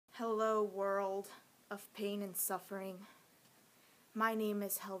Hello, world of pain and suffering. My name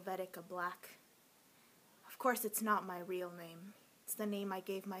is Helvetica Black. Of course, it's not my real name. It's the name I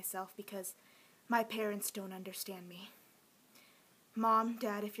gave myself because my parents don't understand me. Mom,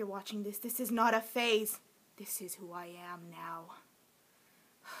 Dad, if you're watching this is not a phase. This is who I am now.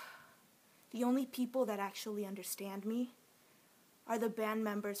 The only people that actually understand me are the band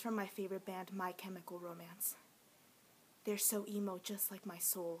members from my favorite band, My Chemical Romance. They're so emo, just like my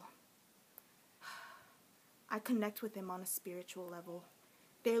soul. I connect with them on a spiritual level.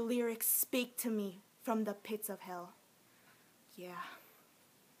 Their lyrics speak to me from the pits of hell. Yeah.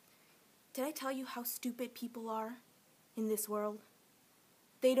 Did I tell you how stupid people are in this world?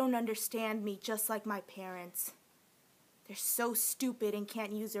 They don't understand me, just like my parents. They're so stupid and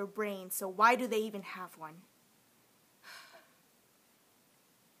can't use their brains, so why do they even have one?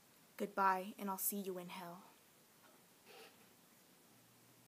 Goodbye, and I'll see you in hell.